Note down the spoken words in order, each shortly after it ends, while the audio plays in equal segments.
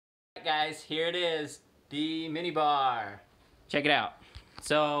Guys, here it is, the mini bar. Check it out.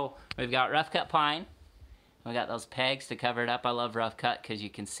 So we've got rough cut pine. We got those pegs to cover it up. I love rough cut because you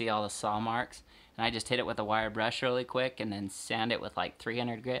can see all the saw marks. And I just hit it with a wire brush really quick and then sand it with like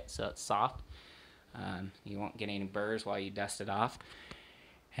 300 grit so it's soft. You won't get any burrs while you dust it off.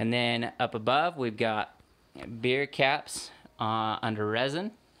 And then up above we've got beer caps under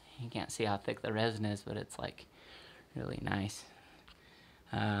resin. You can't see how thick the resin is, but it's like really nice.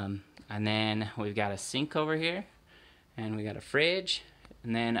 And then we've got a sink over here, and we got a fridge,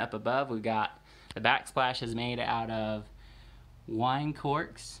 and then up above we've got the backsplash is made out of wine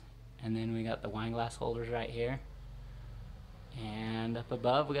corks, and then we got the wine glass holders right here. And up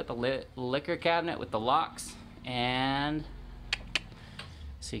above we got the liquor cabinet with the locks, and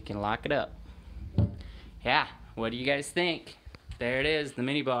so you can lock it up. Yeah, what do you guys think? There it is, the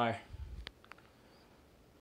mini bar.